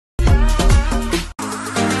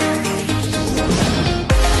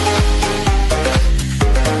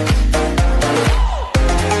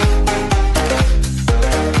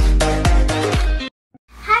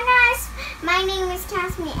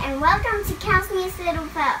Cosmi's Little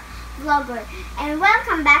Vlogger, and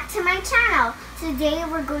welcome back to my channel. Today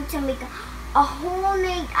we're going to make a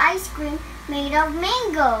homemade ice cream made of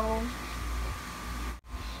mango.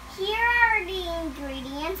 Here are the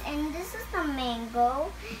ingredients, and this is the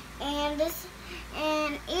mango, and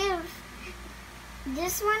if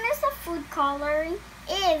this one is a food coloring,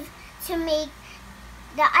 if to make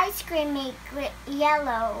the ice cream make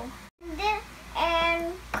yellow,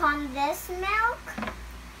 and condensed milk,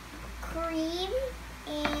 cream,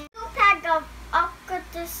 and 2 pack of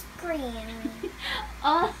octopus cream.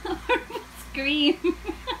 All-purpose cream.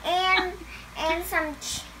 and some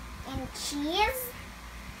cheese.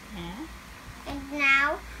 Yeah. And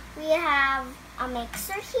now we have a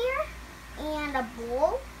mixer here and a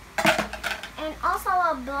bowl and also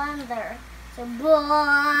a blender. So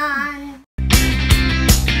blend.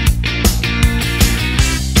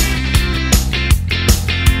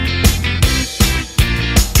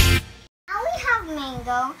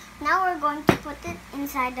 Mango. Now we're going to put it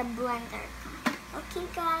inside the blender. Okay,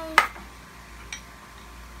 guys.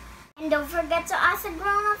 And don't forget to ask a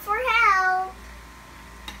grown-up for help.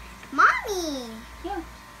 Mommy! Yeah.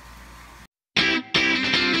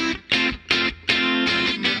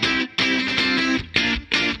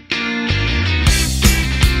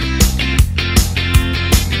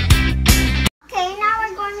 Okay, now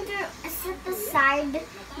we're going to set aside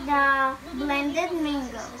the blended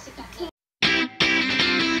mango. Okay.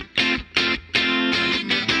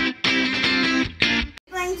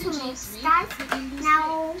 To mix, guys.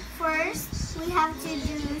 Now first we have to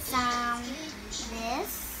do some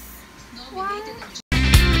this one.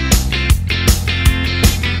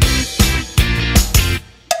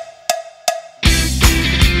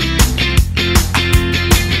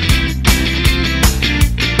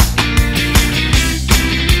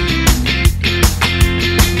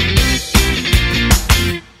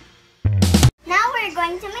 Now we're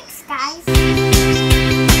going to mix, guys.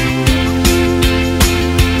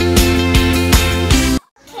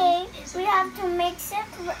 Mix it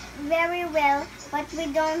very well, but we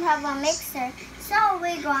don't have a mixer, so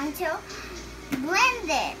we're going to blend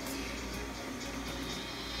it.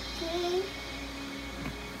 Okay.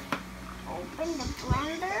 Open the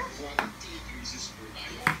blender.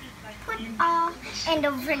 Put off, and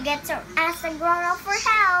don't forget to ask the grown-up for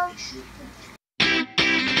help.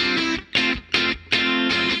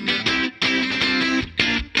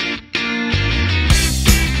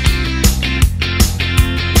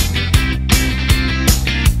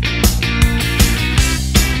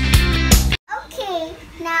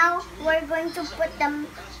 Now we're going to put the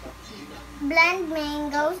blend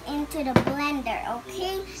mangoes into the blender,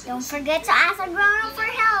 okay? Don't forget to ask a grown-up for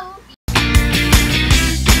help.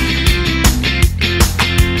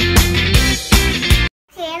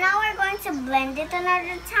 Okay, now we're going to blend it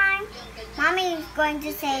another time. Mommy is going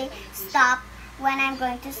to say stop when I'm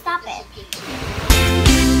going to stop it.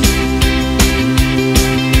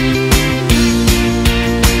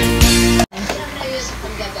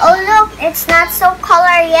 Oh look, it's not so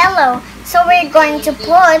color yellow. So we're going to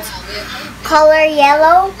put color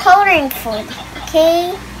yellow coloring food.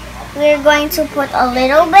 Okay? We're going to put a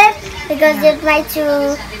little bit because it might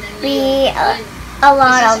to be a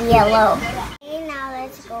lot of yellow. Okay, now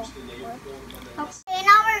let's go. Okay,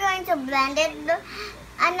 now we're going to blend it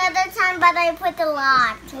another time, but I put a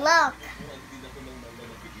lot. Look.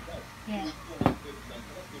 Yeah.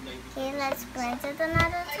 Okay, let's blend it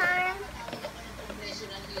another time.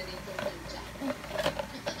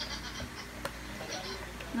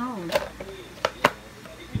 No.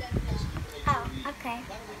 Oh, okay.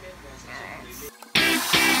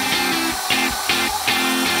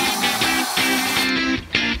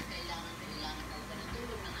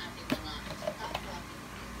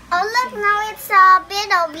 Oh look, now it's a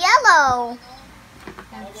bit of yellow.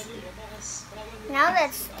 Now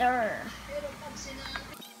let's stir.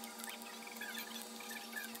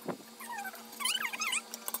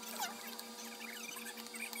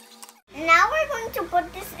 Now we're going to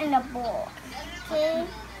put this in a bowl. Okay?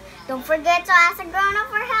 Don't forget to ask a grown-up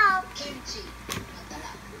for help.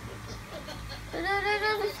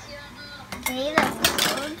 Okay, that's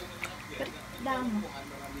good. Put it down.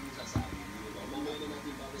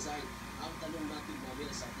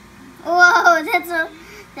 Whoa, that's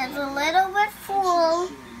a little bit full.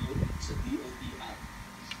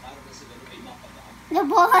 The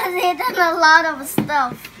bowl has eaten a lot of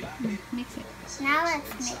stuff. Mix it. Now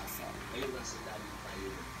let's mix it.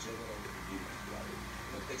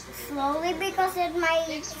 Slowly because it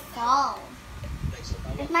might fall.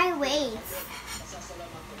 It might wave.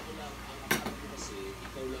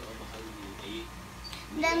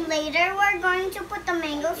 Then later we're going to put the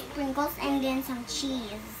mango sprinkles and then some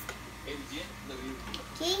cheese.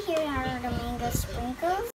 Okay, here are the mango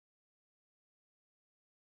sprinkles.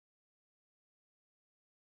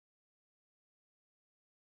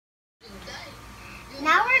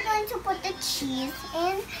 Now we're going to put the cheese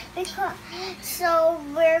in so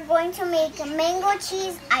we're going to make mango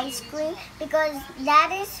cheese ice cream because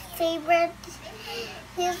Daddy's favorite.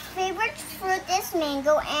 His favorite fruit is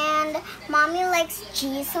mango and Mommy likes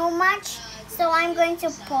cheese so much. So I'm going to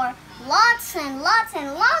pour lots and lots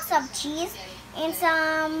and lots of cheese and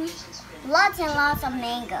some lots and lots of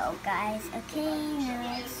mango, guys. Okay, now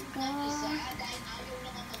let's go.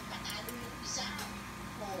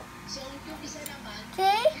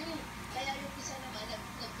 Okay.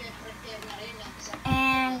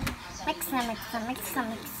 And mix them, mix them, mix them,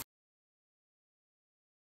 mix.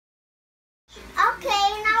 Okay,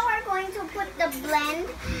 now we're going to put the blend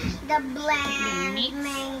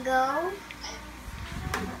mango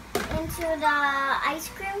into the ice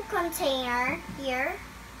cream container here.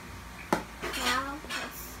 Now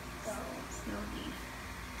let's go Slowly.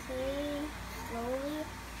 Okay, slowly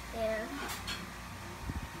there.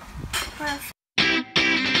 Perfect.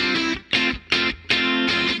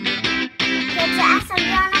 Let's ask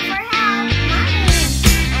Adriana for help. Mommy,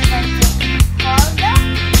 I'm going to hold the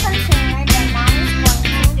container. Then Mommy's going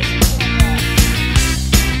to put it.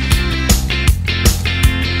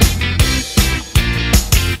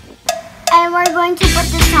 And we're going to put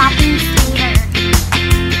the toppings later.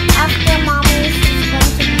 After Mommy's is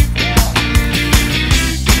going to be filled.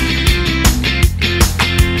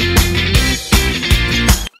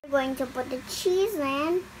 We're going to put the cheese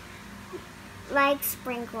in like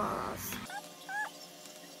sprinkles.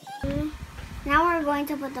 Now we're going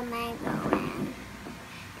to put the mango in.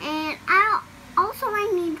 And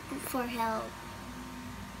I need for help,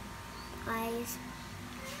 guys.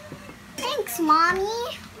 Thanks,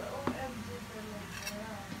 Mommy.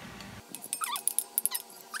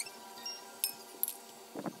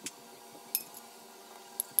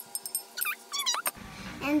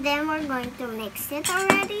 And then we're going to mix it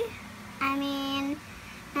already. I mean,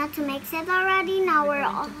 not to mix it already. Now we're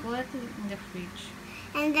all. Put it in the fridge.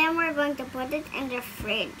 And then we're going to put it in the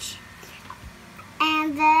fridge.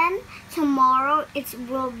 And then tomorrow it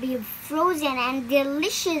will be frozen and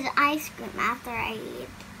delicious ice cream after I eat.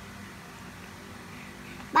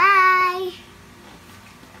 Bye!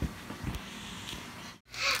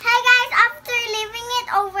 Hi guys, after leaving it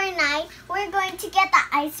overnight, we're going to get the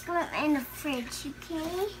ice cream in the fridge,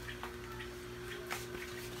 okay?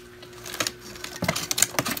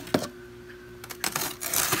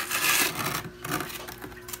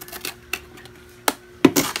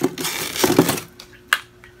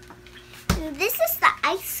 This is the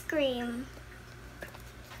ice cream.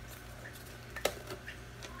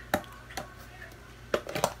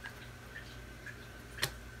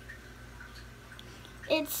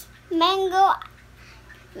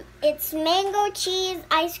 It's mango cheese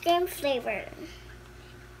ice cream flavor.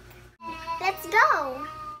 Let's go.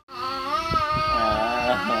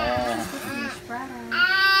 Finished product.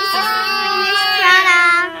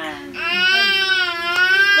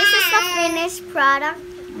 This is the finished product.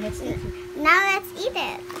 Let's eat it. Now let's eat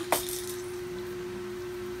it.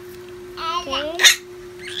 Okay.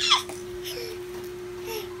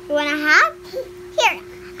 You wanna have? Here.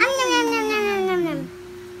 Nom, nom, nom, nom, nom, nom, nom.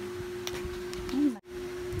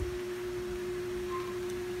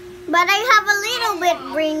 But I have a little bit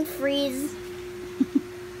brain freeze.